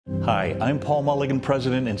Hi, I'm Paul Mulligan,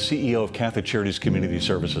 President and CEO of Catholic Charities Community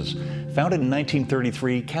Services. Founded in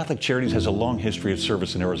 1933, Catholic Charities has a long history of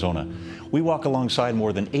service in Arizona. We walk alongside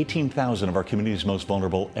more than 18,000 of our community's most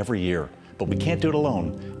vulnerable every year. But we can't do it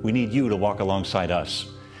alone. We need you to walk alongside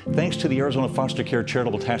us. Thanks to the Arizona Foster Care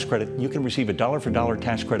Charitable Tax Credit, you can receive a dollar-for-dollar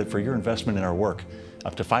tax credit for your investment in our work.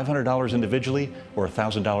 Up to $500 individually or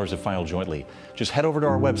 $1,000 if filed jointly. Just head over to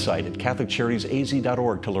our website at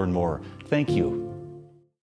catholiccharities.az.org to learn more. Thank you.